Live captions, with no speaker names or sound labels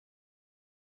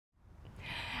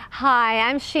Hi,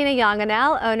 I'm Sheena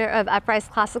Jongeneel, owner of Uprise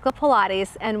Classical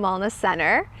Pilates and Wellness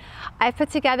Center. I've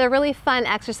put together a really fun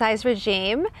exercise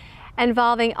regime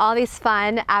involving all these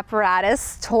fun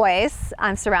apparatus toys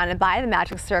I'm surrounded by, the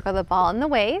magic circle, the ball, and the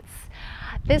weights.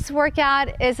 This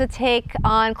workout is a take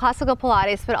on classical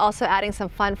Pilates, but also adding some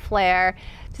fun flair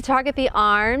to target the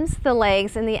arms, the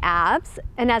legs, and the abs.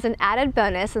 And as an added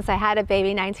bonus, since I had a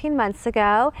baby 19 months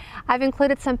ago, I've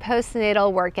included some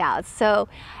postnatal workouts. So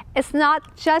it's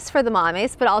not just for the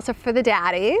mommies, but also for the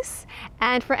daddies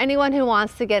and for anyone who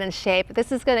wants to get in shape.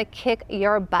 This is going to kick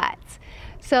your butt.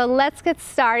 So let's get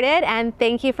started, and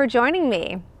thank you for joining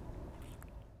me.